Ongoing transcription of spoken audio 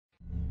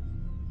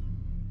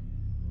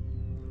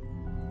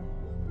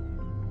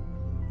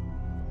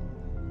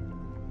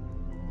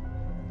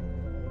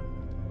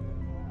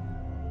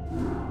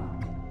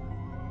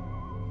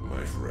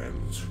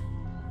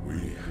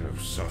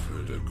have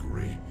suffered a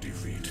great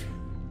defeat.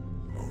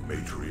 Our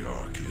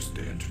matriarch is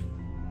dead.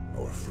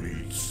 Our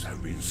fleets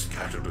have been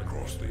scattered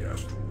across the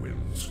astral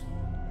winds.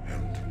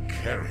 And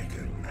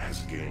Kerrigan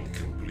has gained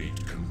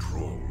complete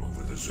control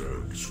over the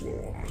Zerg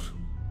swarms.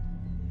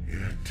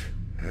 Yet,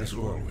 as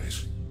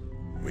always,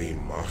 we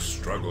must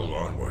struggle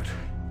onward.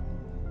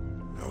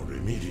 Our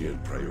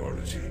immediate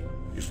priority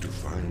is to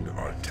find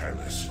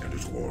Artanis and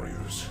his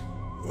warriors.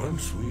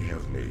 Once we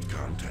have made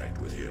contact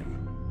with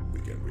him,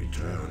 we can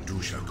return to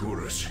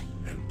Shakuras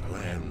and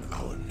plan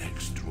our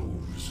next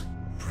moves.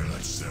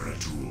 Prelate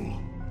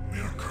Zeratul, we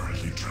are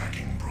currently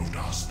tracking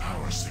Protoss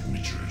power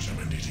signatures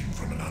emanating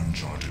from an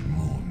uncharted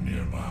moon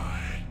nearby.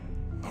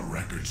 Our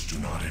records do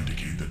not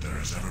indicate that there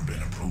has ever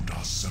been a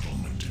Protoss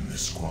settlement in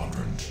this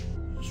quadrant.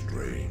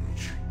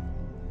 Strange.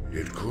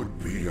 It could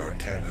be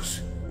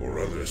Artanis or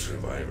other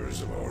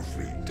survivors of our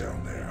fleet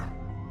down there.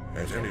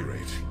 At any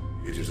rate,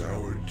 it is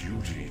our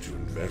duty to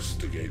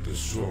investigate the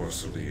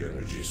source of the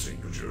energy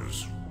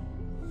signatures.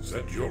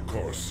 Set your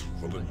course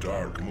for the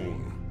Dark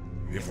Moon.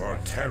 If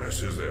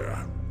Artanis is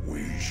there,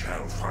 we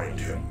shall find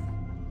him.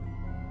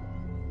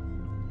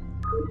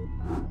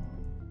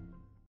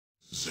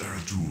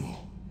 Zeratul,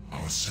 our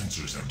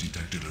sensors have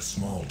detected a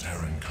small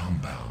Terran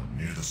compound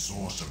near the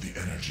source of the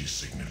energy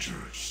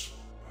signatures.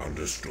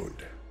 Understood.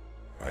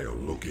 I'll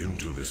look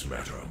into this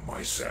matter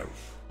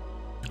myself.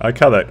 I like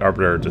how that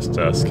Arbiter just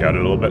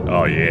scouted a little bit.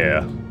 Oh,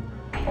 yeah.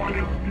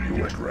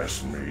 You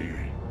address me.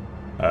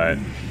 Alright.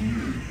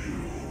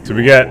 So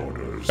we get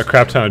a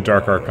crap ton of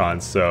Dark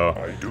Archons, so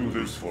I do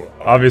this for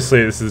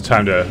obviously this is the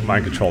time to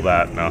mind control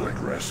that. No.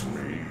 address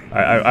me.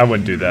 I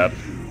wouldn't do that.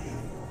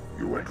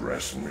 You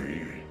address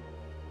me.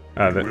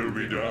 Will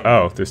be done.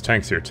 oh, there's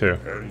tanks here too.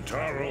 And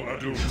Taro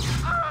Adun.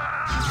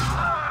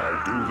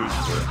 I do this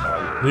for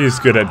hire. He's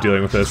good at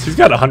dealing with this. He's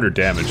got 100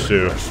 damage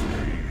too.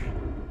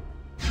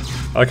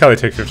 I like how they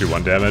take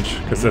 51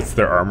 damage, because that's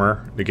their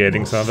armor,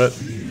 negating some of it.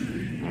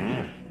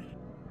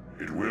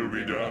 It will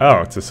be done.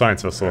 Oh, it's a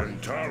science vessel.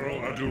 And Taro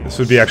Adun. This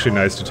would be actually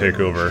nice to take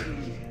over.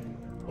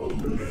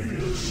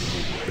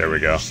 There we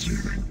go.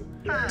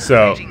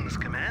 So,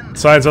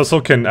 science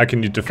vessel I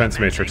can use defense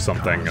matrix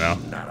something, you know.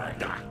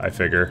 I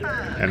figure.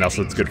 And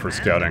also it's good for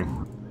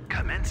scouting.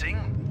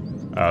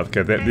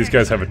 Okay, these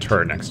guys have a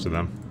turret next to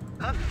them.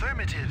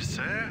 Affirmative,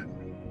 sir.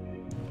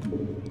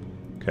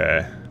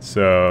 Okay,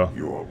 so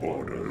Your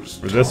orders.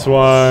 for this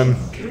one,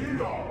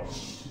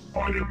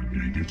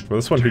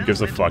 who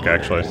gives a fuck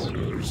actually?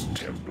 Orders,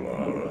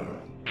 Templar.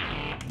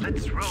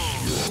 Let's roll.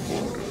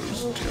 Your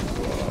orders,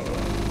 Templar.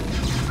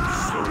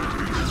 So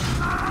be it.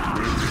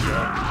 Will be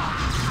done.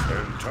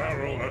 And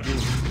Taro Adun.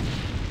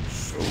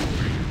 So be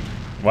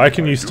it. Why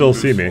can you still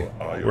see me?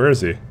 Where is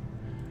he?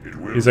 It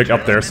will He's like be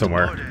up there done.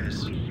 somewhere.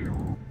 Orders.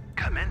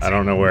 I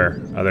don't know where.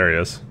 Oh, there he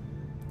is.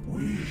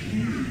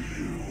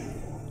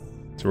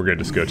 So we're gonna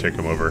just go take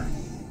him over.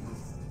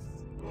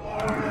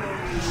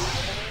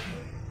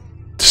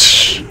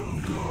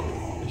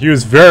 He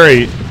was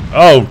very...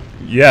 Oh,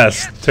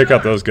 yes. Take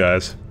out those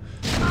guys.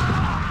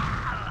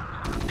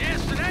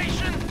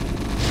 Destination.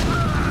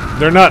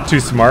 They're not too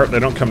smart. They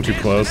don't come too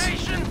close.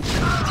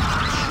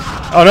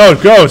 Oh no,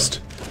 Ghost!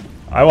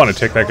 I want to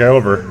take that guy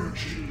over.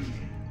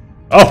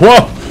 Oh,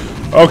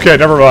 whoa! Okay,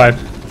 never mind.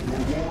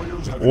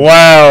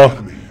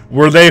 Wow.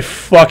 Were they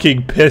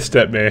fucking pissed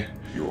at me?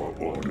 Your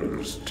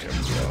orders,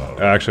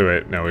 Templar. Actually,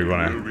 wait. No, we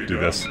want to do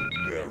this.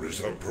 There is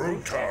a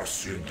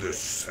Protoss in this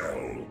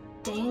cell.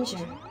 Danger.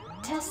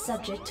 Test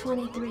subject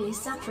 23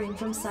 suffering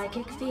from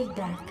psychic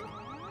feedback.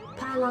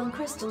 Pylon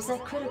crystals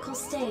at critical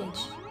stage.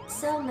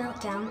 Cell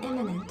meltdown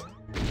imminent.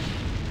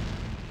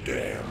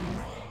 Damn.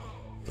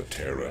 The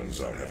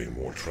Terrans are having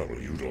more trouble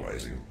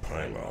utilizing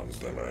pylons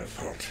than I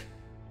thought.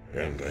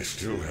 And I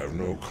still have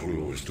no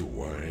clue as to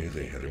why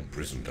they had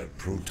imprisoned that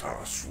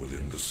Protoss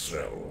within the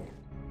cell.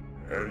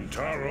 And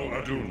Taro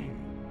Adun.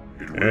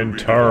 And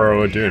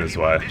Taro Adun is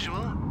why.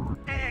 Visual.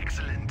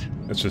 Excellent.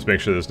 Let's just make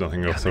sure there's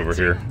nothing else over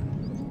here.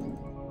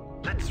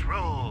 Let's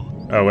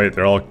roll. Oh wait,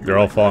 they're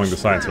all following the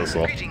science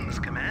vessel. Greetings,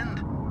 command.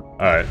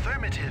 Alright,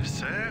 Affirmative,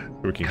 sir.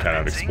 we can kind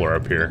of explore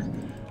up here.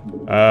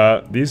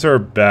 These are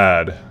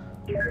bad.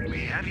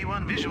 We have you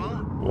on visual.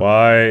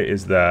 Why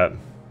is that?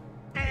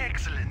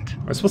 Excellent.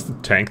 Am I supposed to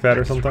tank that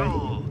or something?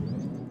 Roll.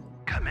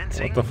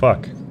 Commencing. What the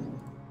fuck?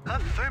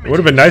 Affirmative, It would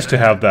have been nice to sir.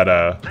 have that,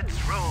 Let's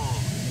roll.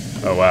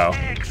 oh wow.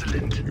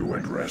 Excellent. You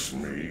address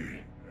me.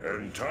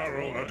 And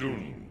Taro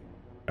Adun.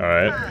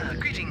 Alright,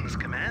 Greetings,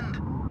 command.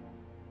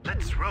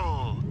 Let's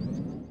roll.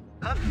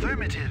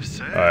 Affirmative,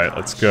 sir. alright,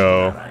 let's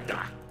go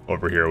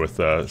over here with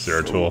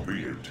Zeratul.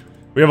 Be it.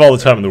 We have all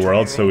the time in the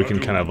world, so we can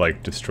kind of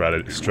like just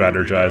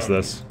strategize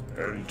this.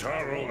 And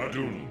Taro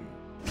Adun.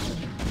 It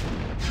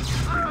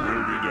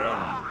will be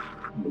done.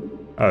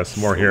 Oh, there's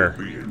some more here.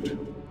 Be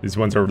it. These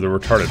ones are the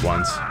retarded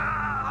ones.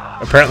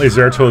 Apparently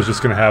Zeratul is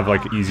just gonna have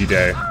like an easy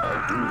day.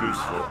 I do this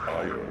for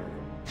iron.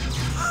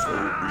 So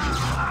be it.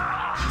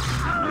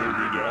 It will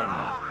be done.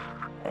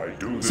 I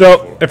do this So,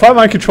 for if I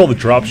mind control the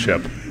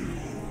dropship,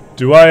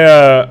 do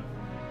I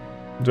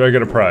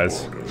get a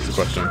prize? That's the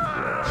question.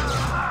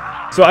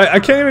 So I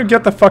can't even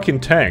get the fucking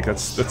tank.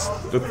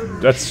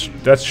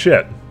 That's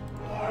shit.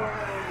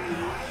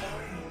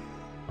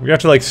 We have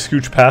to like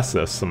scooch past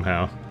this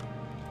somehow.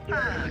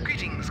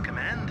 Greetings,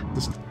 Command.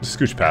 Just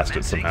scooch past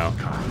it somehow.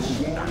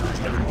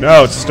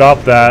 No,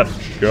 stop that.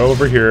 Go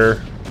over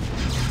here.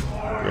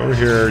 Go over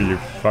here, you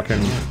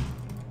fucking...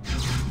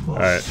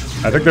 Alright,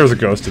 I think there was a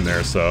ghost in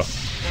there, so...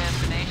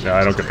 Yeah,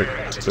 I don't get the...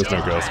 There's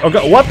no ghost. Oh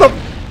god, what the...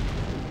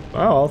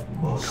 Oh,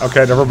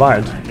 okay, never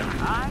mind.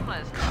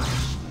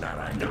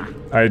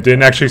 I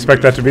didn't actually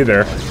expect that to be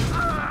there.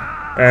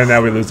 And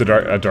now we lose a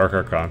Dark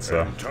Archon,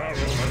 so...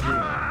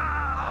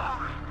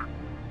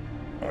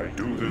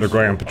 They're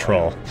going on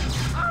patrol.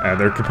 And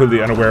they're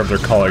completely unaware of their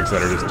colleagues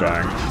that are just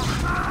dying.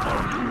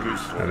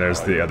 And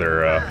there's the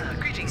other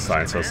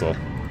science hustle.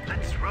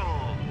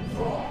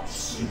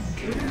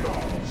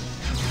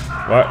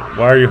 Why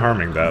are you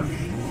harming that?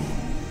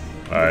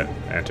 Alright,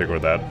 Antic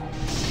with that.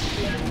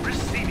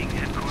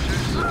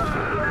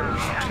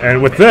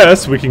 And with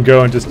this, we can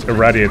go and just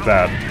irradiate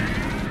that.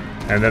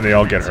 And then they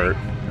all get hurt.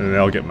 And then they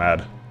all get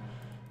mad.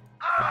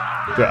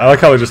 I like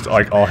how they're just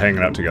like all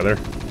hanging out together.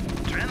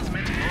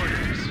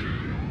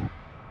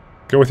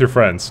 Go with your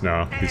friends.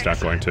 No, he's not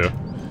going to.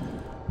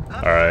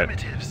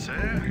 Alright.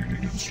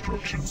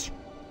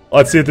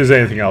 Let's see if there's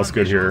anything else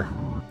good here.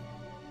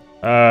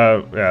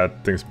 Yeah,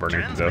 thing's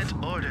burning to death.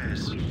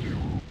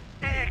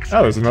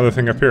 Oh, there's another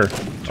thing up here.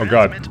 Oh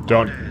god,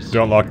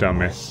 don't lock down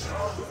me.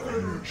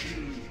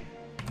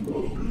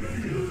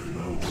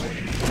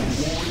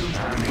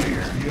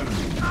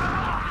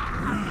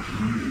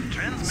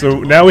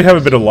 So now we have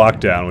a bit of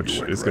lockdown,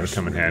 which is going to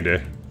come in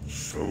handy.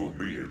 So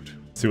be it.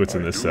 See what's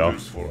in this cell.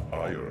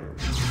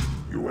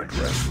 You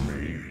address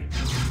me.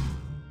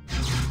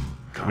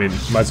 I mean,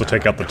 might as well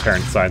take out the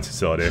Terran Science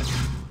Facility.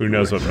 Who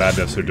knows what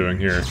madness they're doing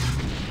here.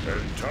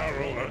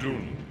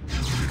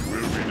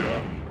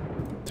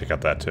 Take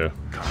out that too.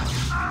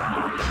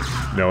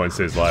 No one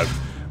stays alive.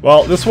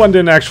 Well, this one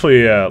didn't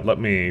actually let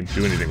me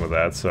do anything with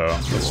that, so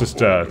let's just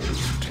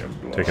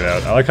take it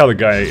out. I like how the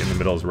guy in the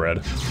middle is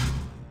red.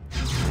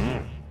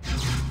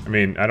 I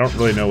mean, I don't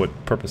really know what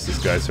purpose this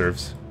guy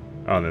serves.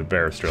 Oh, the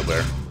bear is still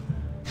there.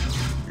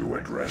 You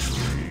address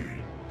me.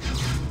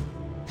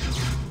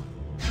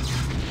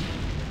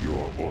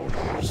 Your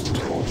orders.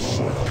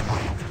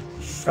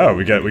 Oh,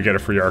 we get a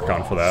free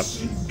Archon for that.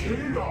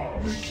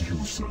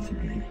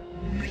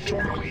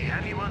 We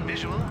have you on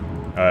visual.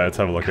 Let's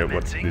have a look at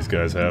what these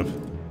guys have.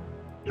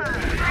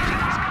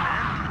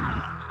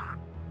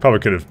 Probably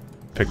could have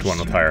picked one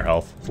with higher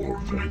health.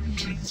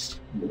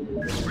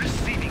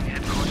 Receiving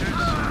headquarters.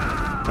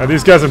 Now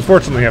these guys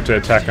unfortunately have to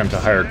attack onto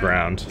higher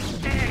ground.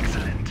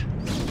 Excellent.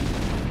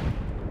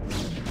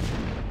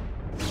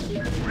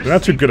 They're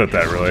not too good at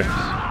that, really.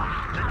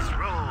 Let's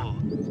roll.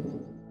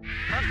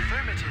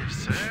 Affirmative,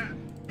 sir.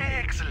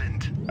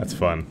 Excellent. That's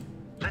fun.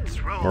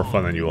 Let's roll. More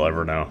fun than you will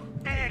ever know.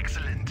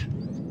 Excellent.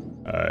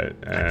 Alright,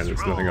 and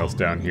there's nothing else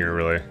down here,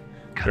 really.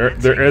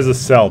 There is a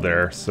cell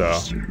there, so...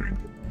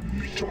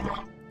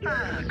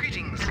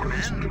 Greetings,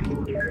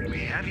 Command.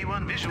 We have you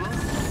on visual.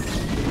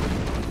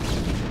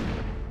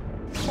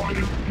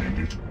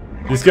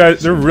 These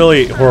guys, they're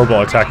really horrible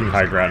at attacking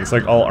high ground. It's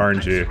like all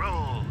RNG.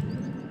 Roll.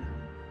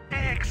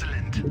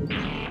 Excellent.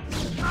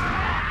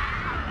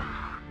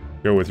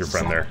 Go with your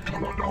friend there.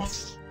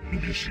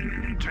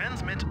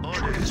 Transmit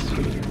orders.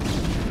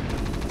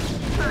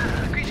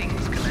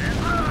 Greetings,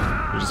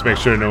 Command. Just make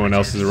sure no one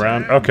else is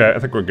around. Okay, I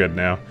think we're good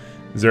now.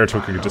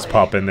 Zeratul could just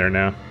pop in there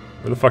now.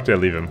 Where the fuck did I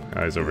leave him?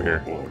 Oh, he's over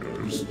here.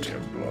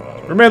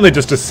 We're mainly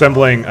just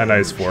assembling a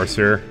nice force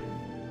here.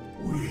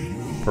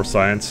 For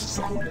science.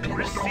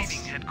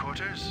 Receiving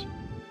headquarters.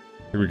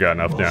 I think we got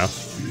enough now.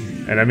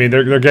 And I mean,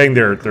 they're getting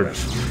their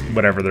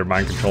whatever, their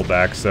mind control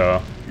back,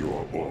 so...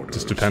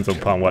 Just depends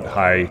upon what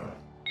high...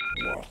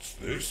 What's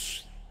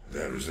this?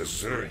 There is a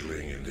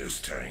Zergling in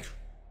this tank.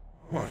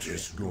 What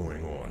is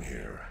going on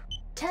here?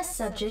 Test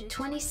subject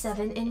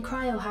 27 in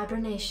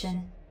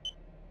cryohibernation.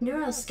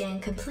 Neuroscan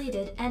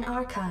completed and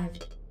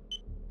archived.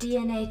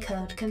 DNA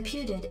code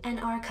computed and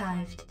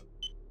archived.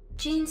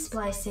 Gene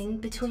splicing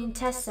between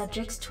test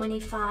subjects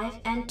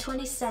 25 and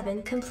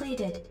 27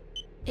 completed.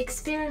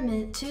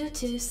 Experiment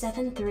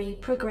 2273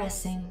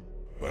 progressing.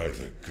 By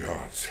the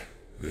gods,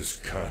 this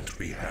can't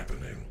be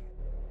happening.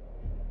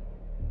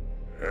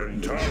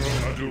 Entaro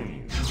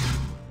Adun.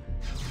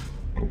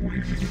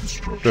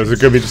 So is it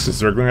gonna be just a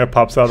Zergling that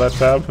pops out of that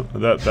tab?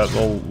 That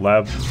little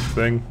lab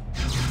thing?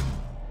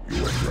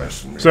 You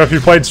address me. So if you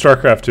played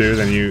Starcraft 2,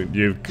 then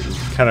you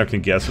kind of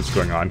can guess what's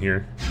going on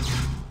here.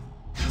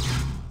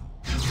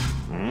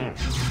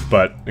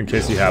 But in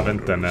case you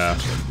haven't, then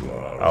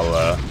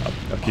I'll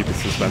keep it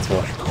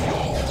suspenseful.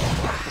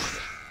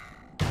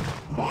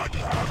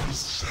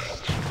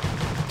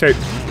 Okay,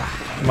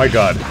 my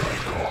god.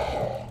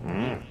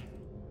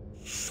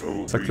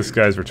 It's like this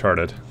guy's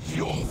retarded.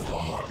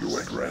 You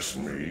address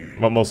me.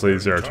 Well, mostly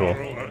Zeratul.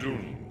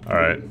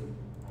 Alright.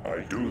 I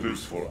do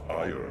this for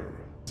ire.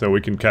 So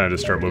we can kind of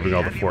just start moving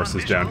all the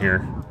forces down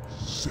here.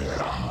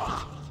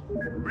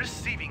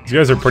 Receiving. These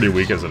guys are pretty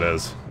weak as it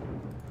is.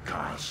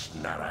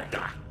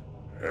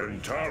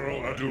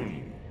 Entaro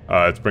Adun.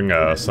 Let's bring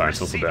Science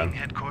Whistle Receiving down.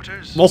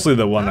 headquarters. Mostly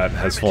the one that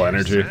has full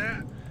energy.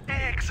 Affirmative, sir.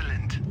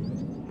 Excellent.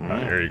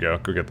 Here you go.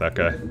 Go get that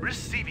guy.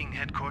 Receiving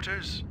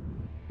headquarters.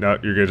 No,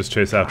 you're gonna just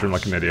chase after him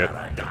like an idiot.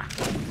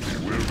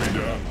 Will be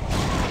done.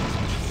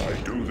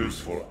 I do this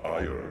for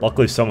ire.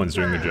 Luckily, someone's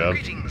doing the job.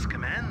 Greetings,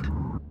 command.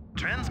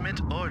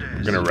 Transmit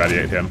orders. I'm gonna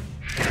irradiate him.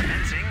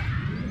 Commencing.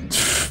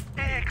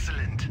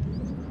 Excellent.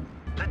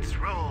 Let's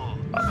roll.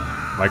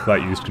 Mike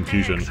Light used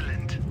confusion.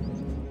 Excellent.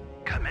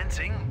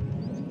 Commencing.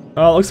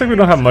 Oh, it looks like we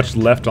don't have much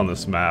left on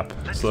this map,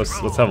 so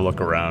let's have a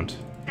look around.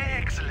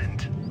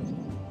 Excellent.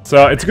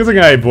 So it's a good thing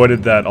I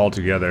avoided that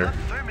altogether.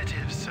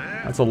 Affirmative,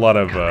 sir. That's a lot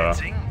of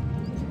Commencing.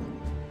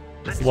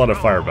 that's a lot of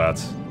fire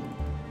bats.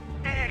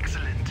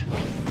 Excellent.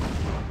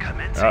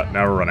 Commencing.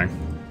 Now we're running.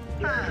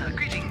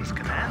 Greetings,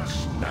 command.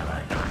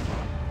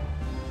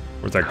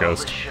 Where's that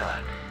ghost?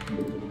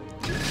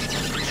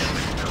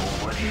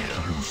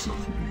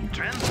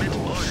 Transmit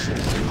orders.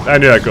 I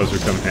knew that ghost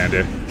would come in handy.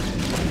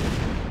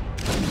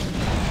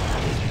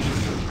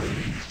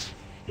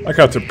 I like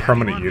how it's a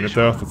permanent unit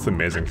though. That's the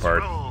amazing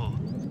part. Roll.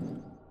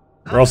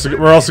 We're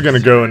also gonna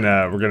go and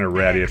we're gonna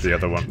irradiate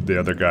the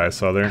other guy.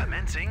 So there.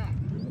 Commencing.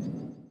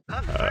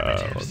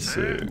 Affirmative, Let's see.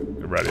 sir.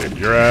 Irradiate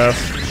your ass.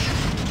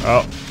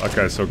 Oh, that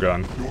guy's so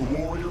gone.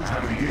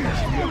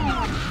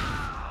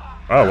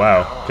 Oh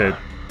wow. Okay,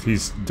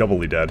 he's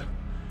doubly dead.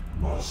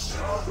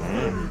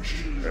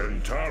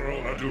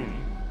 Entaro Adun.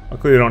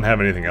 Luckily, they don't have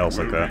anything else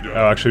like that.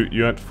 Oh, actually,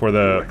 you went for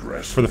the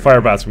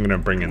fire bats. I'm gonna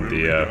bring in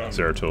the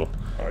Zeratul.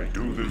 I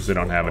do this. They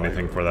don't have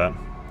anything for that.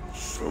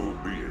 So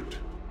be it.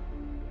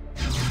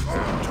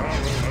 Entaro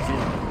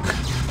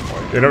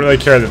Adun. They don't really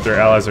care that their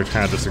allies are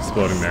kind of just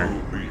exploding there.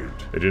 So be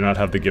it. They do not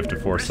have the gift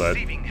of foresight.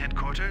 Receiving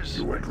headquarters.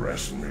 You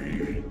address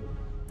me.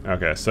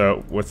 Okay,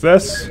 so with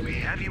this, We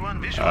have you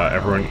on visual.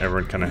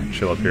 everyone kind of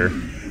chill up here.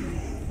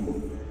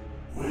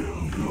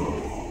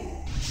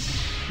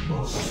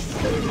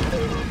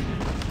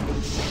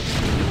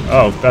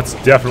 Oh, that's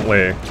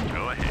definitely.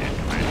 Go ahead.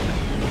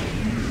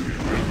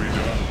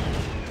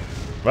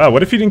 Wow,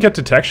 what if you didn't get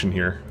detection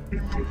here?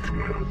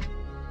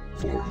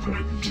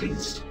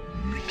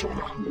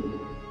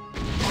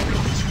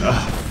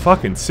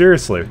 Fucking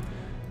seriously.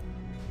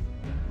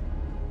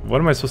 What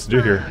am I supposed to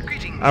do here?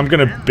 I'm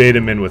gonna bait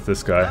him in with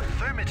this guy.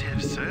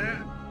 Affirmative,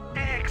 sir.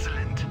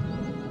 Excellent.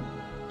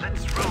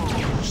 Let's roll.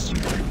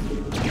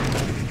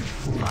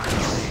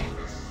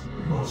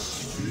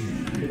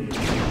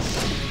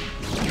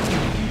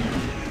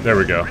 There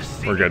we go.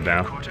 We're good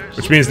now.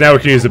 Which means now we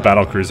can use the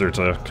battle cruiser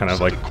to kind of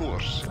like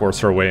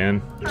force our way in.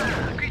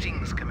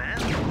 Greetings,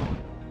 command.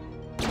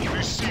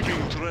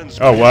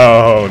 Oh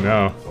whoa,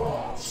 no.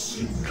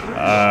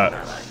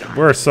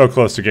 We're so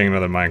close to getting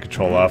another mind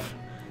control off.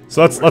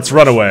 So let's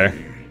run away.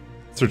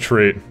 Let's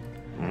retreat.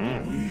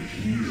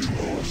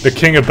 The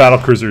king of battle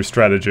cruiser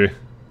strategy.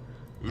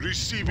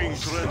 Receiving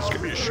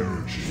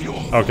transmission.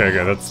 Okay,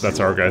 good. That's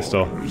our guy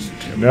still.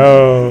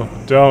 No,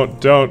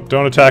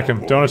 don't attack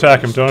him. Don't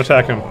attack him. Don't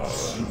attack him.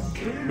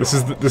 This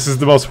is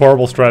the most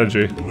horrible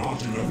strategy.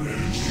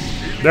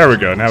 There we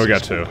go. Now we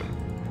got two.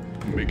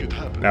 Make it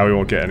happen. Now we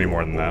won't get any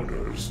more than that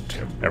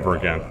ever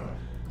again.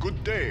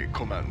 Good day,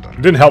 Commander. It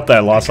didn't help that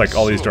I lost like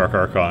all these Dark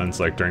Archons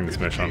like during this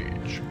mission.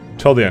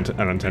 Totally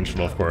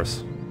unintentional, of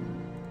course.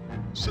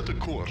 Set a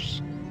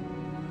course.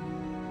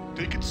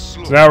 Take it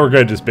slow. So now we're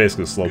good. Just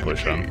basically slow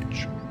push him.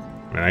 Engage.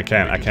 I mean, I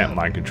can't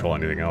mind control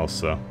anything else.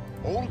 So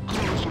All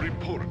crews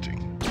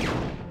reporting.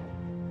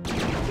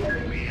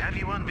 We have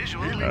you on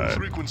visual. Hailing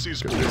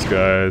frequencies. get these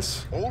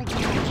guys. All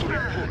crews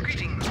reporting.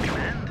 Greetings,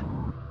 command.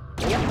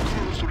 All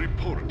crews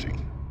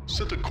reporting.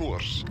 Set a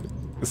course.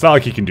 It's not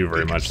like he can do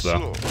very Take it much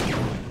though. slow.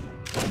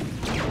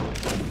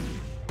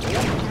 All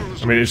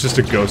crews I mean, it's just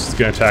a ghost that's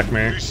gonna attack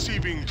me.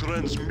 receiving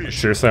transmission.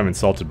 Seriously, I'm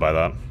insulted by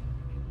that.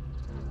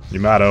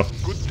 Yamato.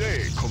 Good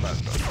day,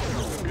 Commander.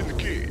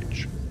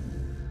 Engage.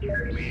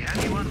 We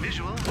have you on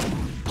visual.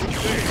 Good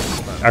day,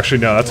 Commander.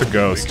 Actually, no, that's a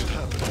ghost. Make it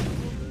happen.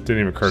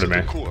 Didn't even occur to Set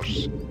a me.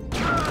 course.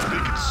 Take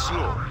it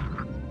slow.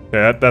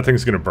 Yeah, that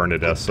thing's gonna burn to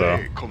death. So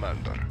Hey,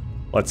 Commander.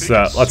 let's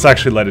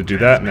actually let it do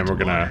that, and then we're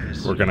gonna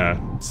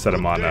set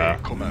him on Hey,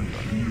 Commander.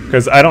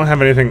 because I don't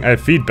have anything. I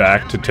have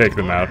feedback to take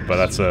them out, but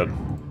that's it.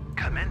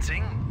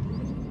 Commencing.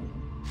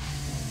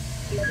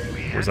 We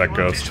have Where's that you on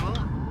ghost? visual.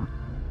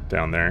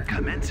 Down there.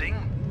 Commencing.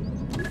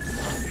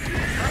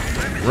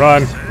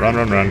 Run, run,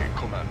 run, run.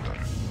 Commander.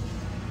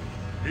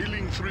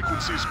 Hailing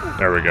frequencies open.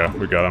 There we go.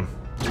 We got him.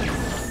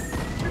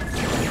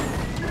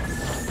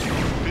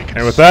 Make it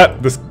And with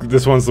that,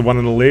 this one's the one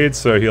in the lead,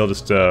 so he'll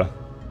just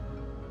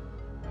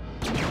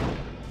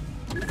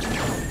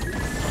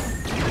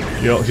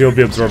he'll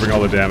be absorbing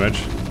all the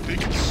damage.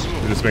 Take it slow.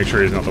 Just make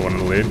sure he's not the one in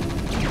the lead. Receiving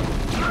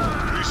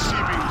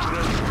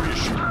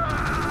transmission.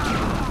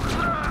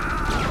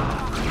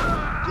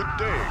 Good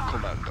day,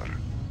 Commander.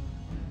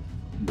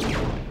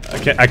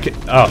 I can't.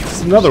 Oh,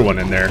 there's another one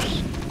in there.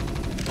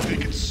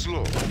 Take it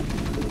slow.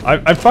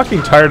 I'm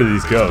fucking tired of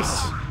these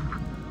ghosts.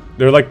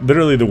 They're like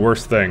literally the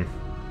worst thing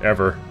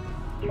ever.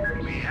 We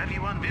have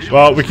you on visual.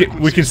 Well, we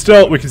can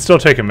still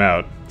take him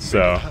out.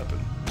 So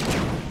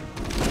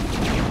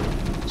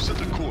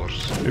Set a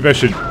course. maybe I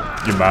should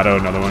Yamato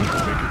another one. Make it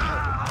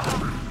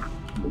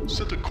happen.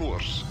 Set a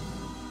course.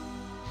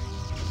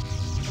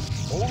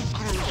 All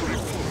crews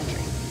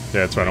reporting.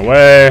 Yeah, let's run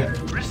away.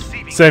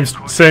 Receiving Same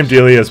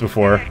dealie as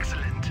before.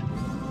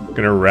 Excellent.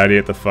 Gonna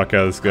irradiate the fuck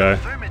out of this guy.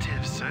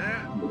 Affirmative, sir.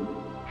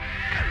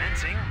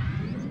 Commencing.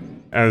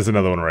 And there's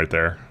another one right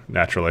there,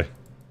 naturally.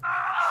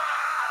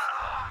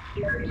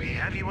 We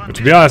have you on But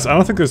to be honest, I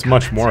don't think there's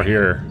much more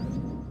here.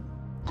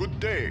 Good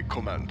day,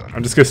 Commander.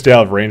 I'm just gonna stay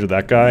out of range of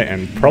that guy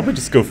and probably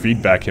just go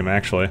feedback him,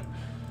 actually.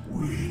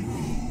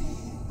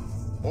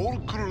 All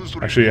crews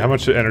Actually, how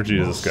much energy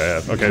does this guy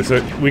have? Okay,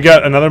 so we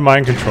got another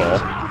mind control,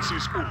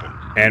 frequencies open.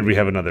 and we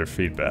have another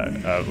feedback.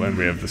 And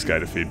we have this guy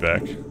to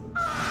feedback.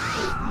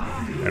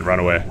 And run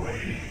away.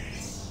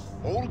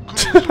 All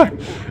crews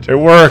report. It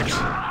worked!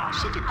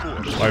 Set a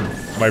course.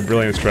 My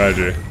brilliant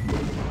strategy.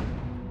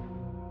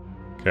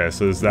 Okay,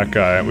 so there's that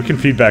guy. We can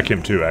feedback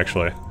him too,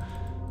 actually.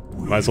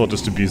 Might as well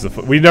just abuse the.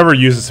 We never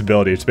use this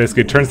ability. It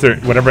basically turns their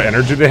whatever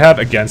energy they have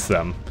against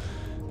them,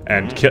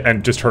 and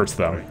just hurts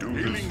them.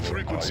 Healing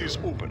frequencies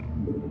open.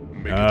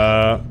 Make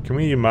Can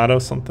we Yamato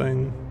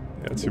something?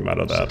 Yeah, let's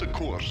Yamato Set that. a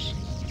course.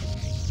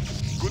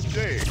 Good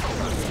day,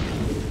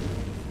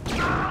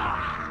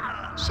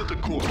 Commander. Set a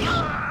course.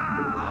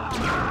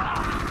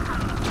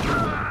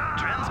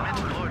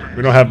 Transmit order.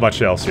 We don't have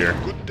much else here.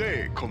 Good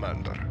day,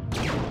 Commander.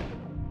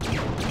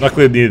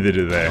 Luckily, neither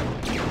do they.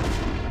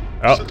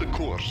 Oh, Set a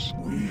course.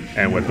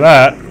 and with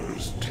that,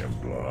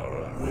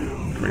 Templar.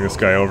 bring this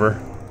guy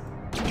over.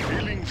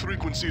 Healing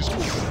frequencies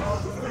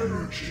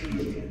open.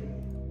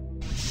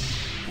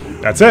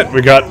 That's it.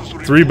 We got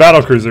 3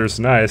 battle cruisers.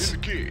 Nice.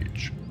 In the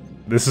cage.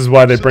 This is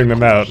why they bring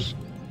them out,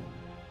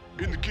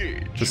 In the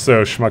cage. just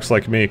so schmucks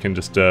like me can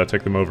just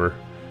take them over.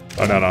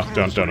 Oh no,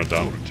 don't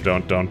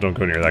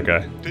go near that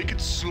guy. Take it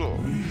slow.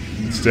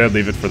 Instead,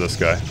 leave it for this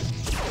guy.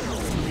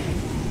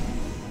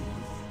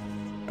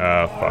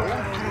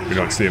 Fuck. We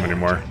don't see him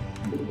anymore.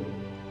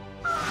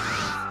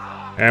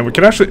 And we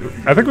can actually...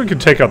 I think we can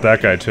take out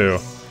that guy, too.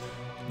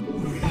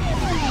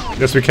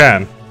 Yes, we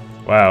can.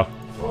 Wow.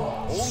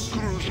 All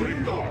crews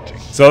reporting.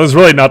 So there's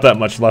really not that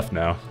much left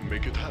now.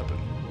 Make it happen.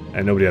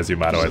 And nobody has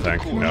Yamato, I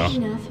think. Not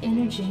No. enough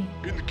energy.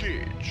 In the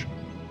cage.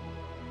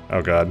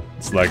 Oh god,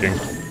 it's lagging.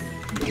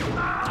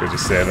 Let's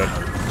just save it.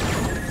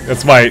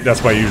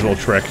 That's my usual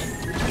trick.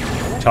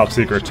 Top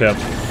secret tip.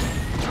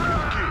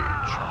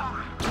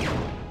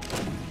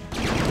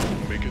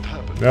 Make it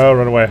happen. No,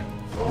 run away.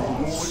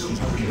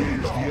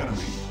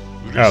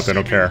 Oh, they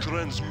don't care.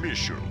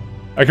 Transmission.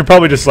 I could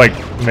probably just like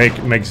make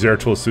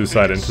Zeratul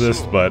suicide into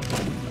this, but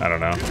I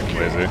don't know. I'm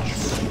lazy.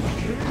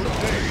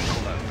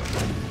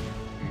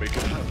 Make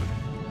it happen.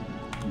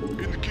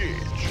 In the cage.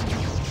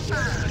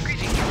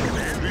 Greetings,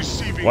 command.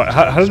 Receiving. What?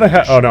 How did I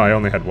have? Oh no, I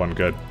only had one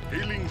good.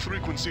 Hailing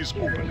frequencies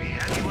open. We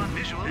have you on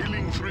visual.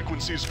 Hailing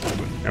frequencies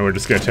open. And we're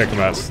just gonna take him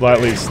out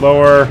slightly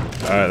slower.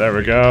 There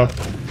we go.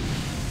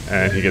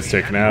 And he gets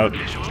taken out.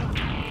 Visual.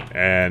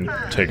 And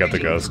take out the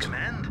ghost.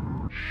 Command.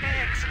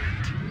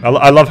 Excellent.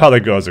 I love how they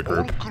go as a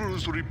group.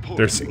 Crews report.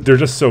 They're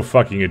just so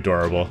fucking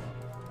adorable.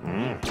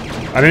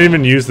 I didn't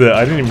even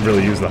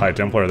really use the High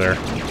Templar there,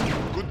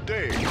 Good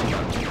day.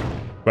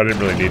 but I didn't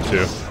really need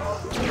to.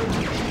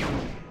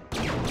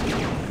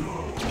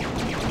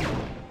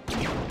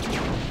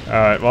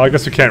 Alright, well I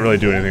guess we can't really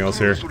do anything else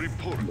here. Crews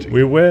reporting.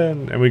 We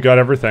win, and we got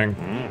everything.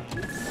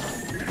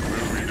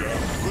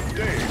 Good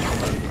day,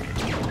 Commander.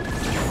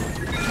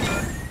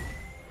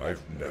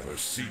 I've never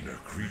seen a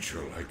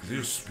creature like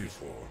this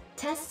before.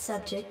 Test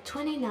subject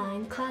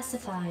 29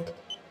 classified.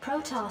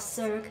 Protoss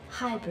Zerg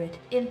hybrid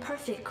in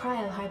perfect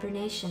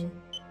cryohibernation.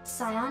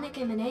 Psionic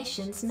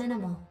emanations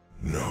minimal.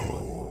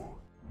 No.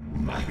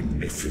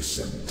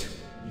 Magnificent,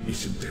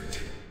 isn't it?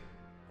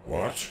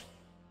 What?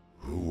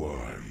 Who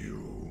are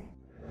you?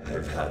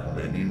 I've had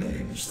many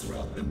names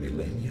throughout the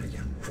millennia,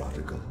 young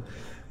prodigal.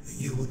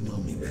 You would know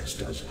me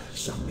best as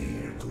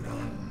Samir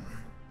Duran.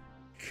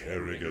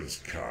 Kerrigan's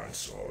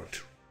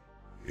consort.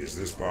 Is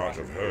this part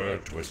of her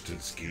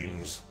twisted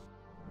schemes?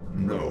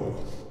 No,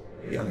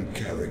 young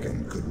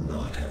Kerrigan could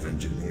not have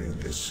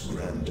engineered this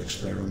grand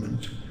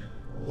experiment.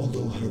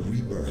 Although her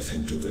rebirth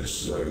into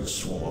this Zerg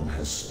swarm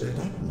has sped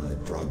up my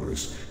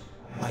progress,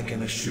 I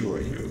can assure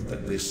you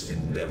that this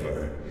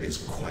endeavor is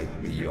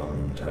quite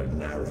beyond her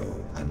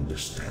narrow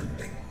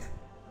understanding.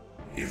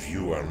 If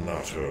you are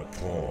not her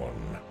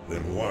pawn,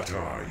 then what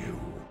are you?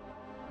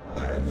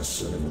 I am a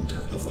servant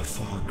of a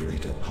far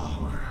greater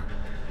power.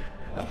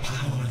 A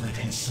power that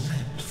has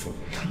slept for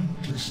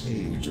countless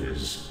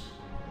ages,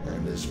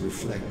 and is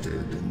reflected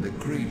in the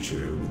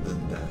creature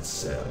within that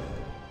cell.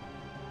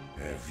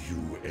 Have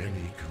you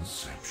any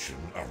conception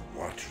of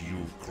what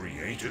you've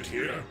created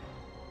here?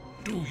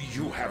 Do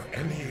you have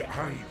any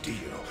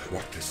idea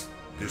what this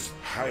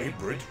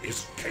hybrid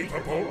is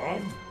capable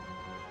of?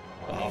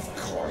 Of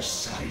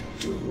course I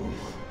do.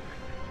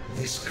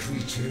 This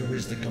creature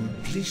is the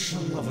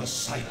completion of a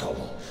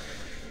cycle.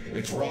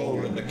 Its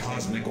role in the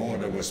cosmic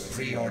order was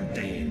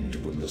preordained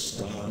when the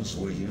stars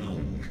were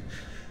young.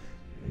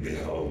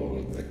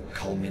 Behold the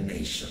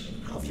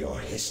culmination of your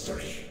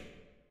history.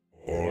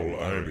 All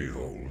I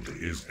behold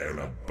is an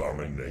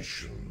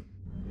abomination.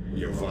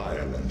 Your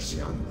violence,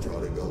 young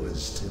prodigal,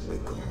 is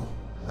typical,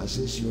 as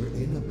is your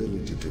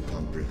inability to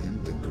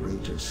comprehend the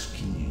greater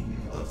scheme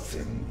of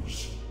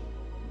things.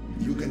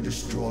 You can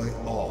destroy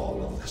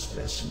all of the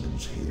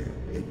specimens here.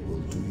 It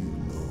will do you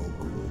no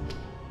good.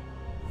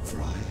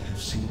 For I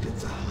have seeded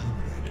the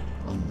hybrid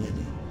on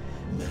many,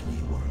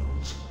 many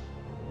worlds.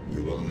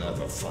 You will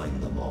never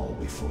find them all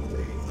before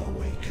they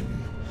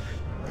awaken.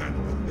 And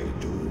when they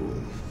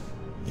do,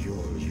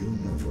 your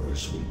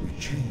universe will be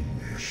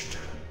changed.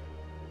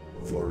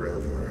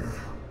 Forever.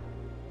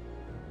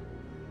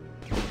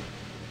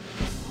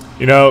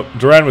 You know,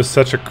 Duran was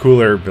such a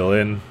cooler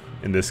villain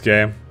in this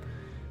game.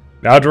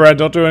 Now, Duran,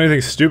 don't do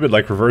anything stupid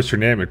like reverse your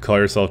name and call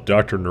yourself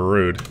Dr.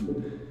 Nerud.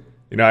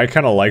 You know, I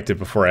kind of liked it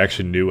before I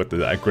actually knew what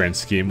the grand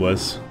scheme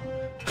was.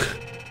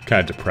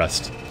 Kind of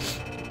depressed.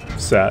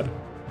 Sad.